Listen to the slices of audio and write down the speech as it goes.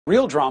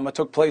Real drama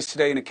took place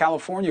today in a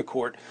California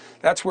court.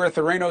 That's where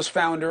Theranos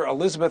founder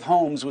Elizabeth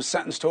Holmes was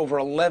sentenced to over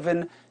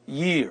 11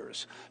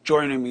 years.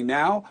 Joining me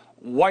now,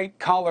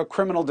 white-collar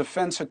criminal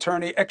defense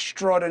attorney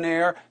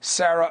extraordinaire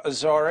Sara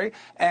Azari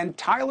and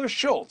Tyler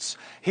Shultz.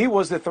 He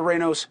was the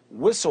Theranos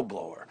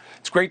whistleblower.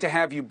 It's great to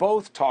have you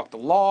both talk the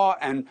law.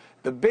 And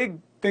the big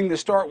thing to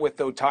start with,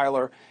 though,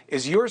 Tyler,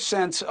 is your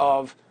sense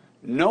of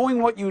knowing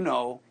what you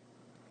know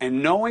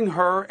and knowing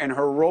her and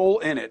her role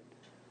in it.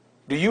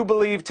 Do you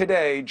believe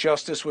today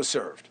justice was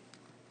served?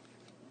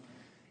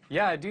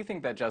 Yeah, I do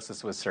think that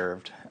justice was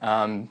served.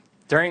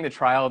 During the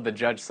trial, the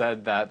judge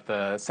said that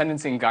the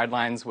sentencing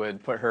guidelines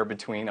would put her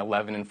between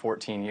 11 and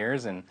 14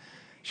 years, and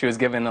she was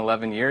given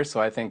 11 years,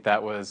 so I think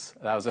that was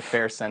a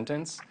fair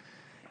sentence.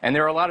 And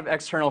there are a lot of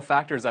external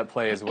factors at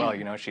play as well.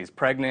 You know, she's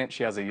pregnant,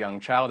 she has a young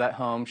child at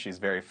home, she's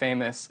very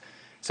famous.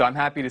 So I'm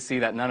happy to see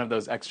that none of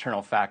those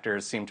external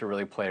factors seem to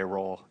really play a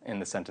role in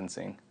the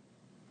sentencing.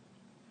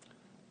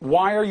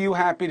 Why are you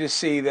happy to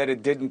see that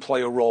it didn't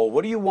play a role?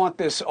 What do you want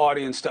this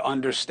audience to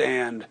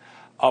understand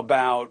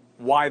about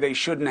why they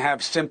shouldn't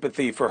have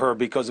sympathy for her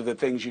because of the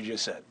things you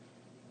just said?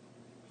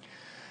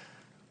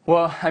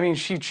 Well, I mean,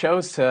 she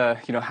chose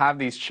to, have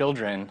these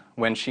children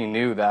when she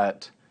knew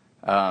that,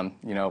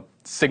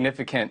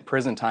 significant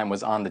prison time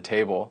was on the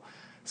table.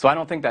 So I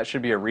don't think that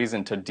should be a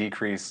reason to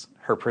decrease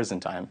her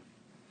prison time.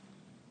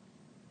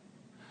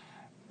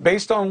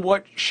 Based on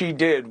what she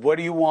did, what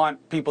do you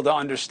want people to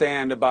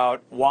understand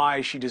about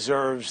why she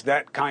deserves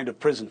that kind of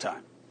prison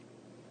time?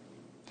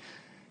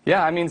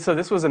 Yeah, I mean, so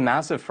this was a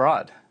massive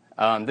fraud.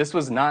 This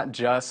was not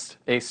just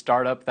a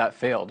startup that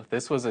failed.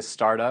 This was a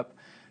startup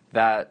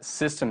that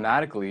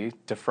systematically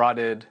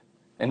defrauded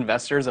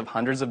investors of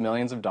hundreds of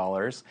millions of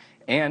dollars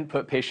and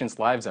put patients'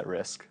 lives at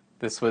risk.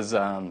 This was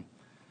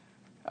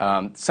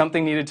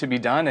something needed to be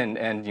done,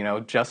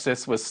 and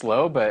justice was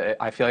slow, but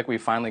I feel like we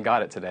finally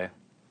got it today.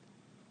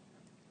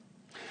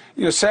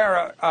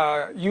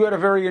 Sara, you had a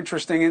very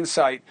interesting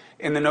insight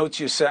in the notes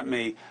you sent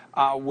me,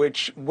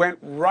 which went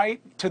right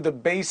to the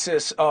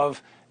basis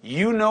of,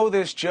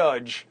 this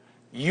judge,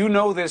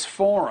 this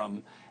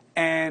forum,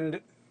 and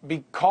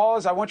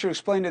because I want you to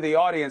explain to the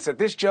audience that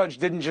this judge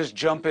didn't just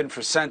jump in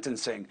for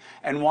sentencing,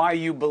 and why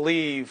you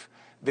believe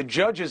the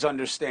judge's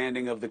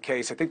understanding of the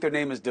case. I think their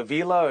name is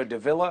Davila.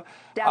 Davila.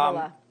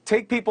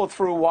 Take people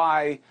through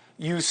why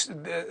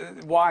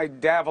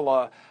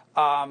Davila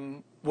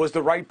was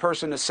the right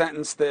person to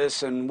sentence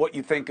this, and what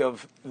you think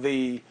of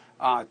the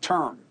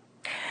term.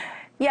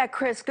 Yeah,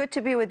 Chris, good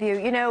to be with you.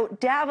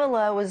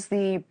 Davila was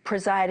the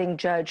presiding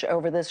judge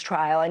over this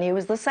trial, and he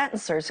was the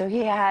sentencer, so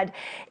he had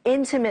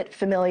intimate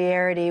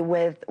familiarity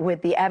with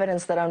the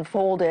evidence that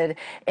unfolded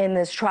in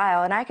this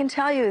trial. And I can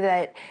tell you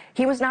that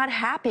he was not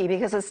happy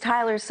because, as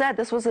Tyler said,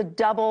 this was a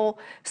double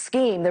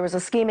scheme. There was a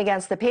scheme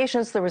against the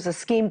patients, there was a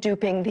scheme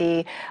duping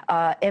the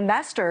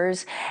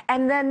investors,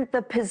 and then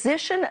the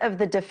position of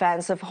the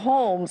defense of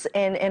Holmes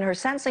in her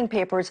sentencing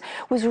papers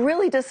was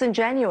really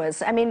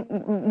disingenuous. I mean,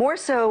 more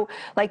so,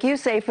 like you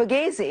say,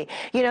 Fugazi.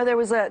 There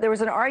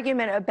was an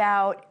argument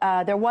about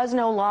there was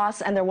no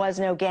loss and there was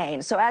no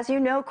gain. So as you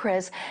know,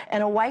 Chris,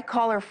 in a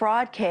white-collar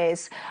fraud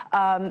case,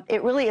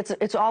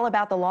 it's all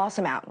about the loss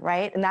amount,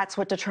 right? And that's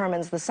what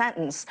determines the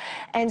sentence.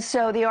 And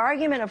so the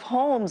argument of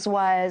Holmes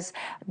was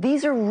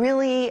these are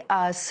really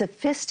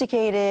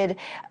sophisticated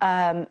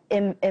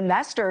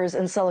investors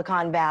in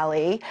Silicon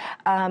Valley,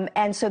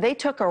 and so they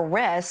took a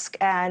risk,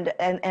 and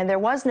there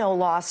was no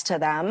loss to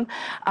them,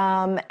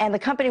 and the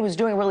company was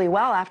doing really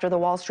well after the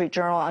Wall Street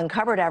Journal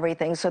uncovered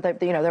everything, so that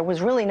there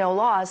was really no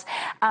loss,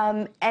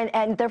 and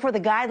therefore the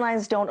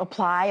guidelines don't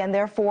apply, and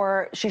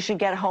therefore she should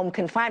get home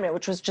confinement,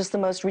 which was just the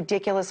most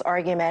ridiculous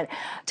argument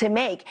to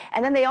make.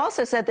 And then they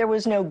also said there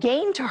was no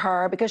gain to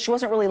her because she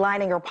wasn't really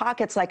lining her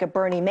pockets like a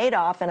Bernie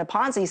Madoff in a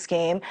Ponzi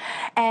scheme,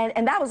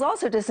 and that was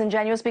also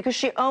disingenuous because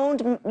she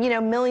owned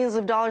millions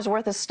of dollars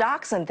worth of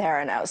stocks in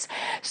Theranos.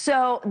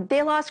 So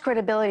they lost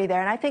credibility there,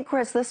 and I think,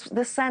 Chris,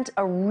 this sent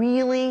a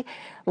really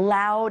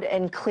loud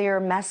and clear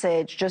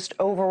message just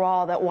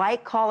overall that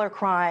white-collar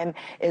crime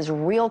is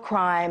real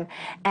crime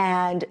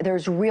and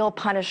there's real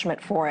punishment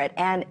for it.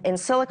 And in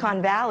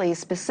Silicon Valley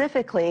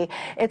specifically,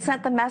 it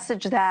sent the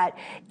message that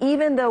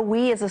even though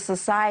we as a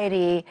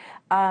society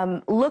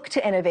look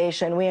to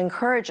innovation, we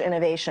encourage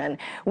innovation,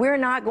 we're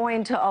not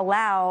going to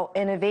allow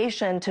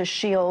innovation to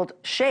shield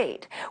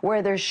shade.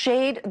 Where there's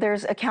shade,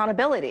 there's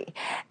accountability.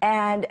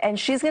 And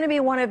she's going to be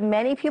one of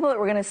many people that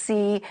we're going to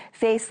see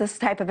face this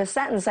type of a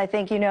sentence. I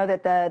think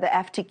that the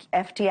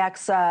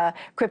FTX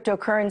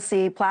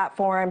cryptocurrency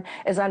platform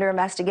is under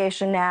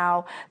investigation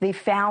now. The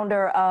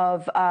founder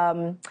of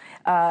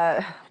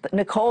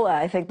Nikola,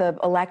 I think the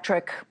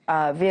electric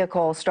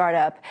vehicle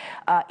startup,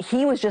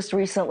 he was just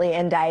recently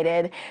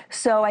indicted.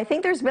 So I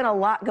think there's been a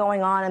lot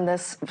going on in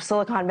this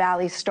Silicon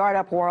Valley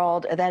startup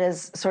world that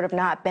has sort of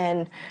not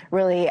been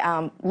really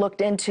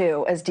looked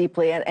into as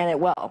deeply, and it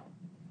will.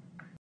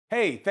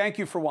 Hey, thank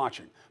you for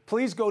watching.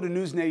 Please go to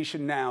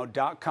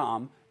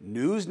newsnationnow.com,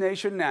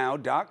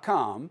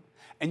 newsnationnow.com,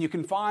 and you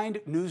can find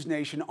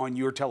NewsNation on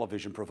your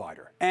television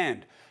provider.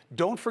 And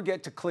Don't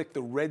forget to click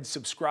the red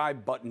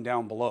subscribe button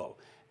down below.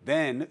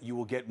 Then you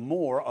will get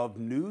more of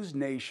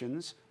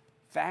NewsNation's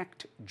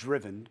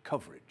fact-driven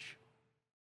coverage.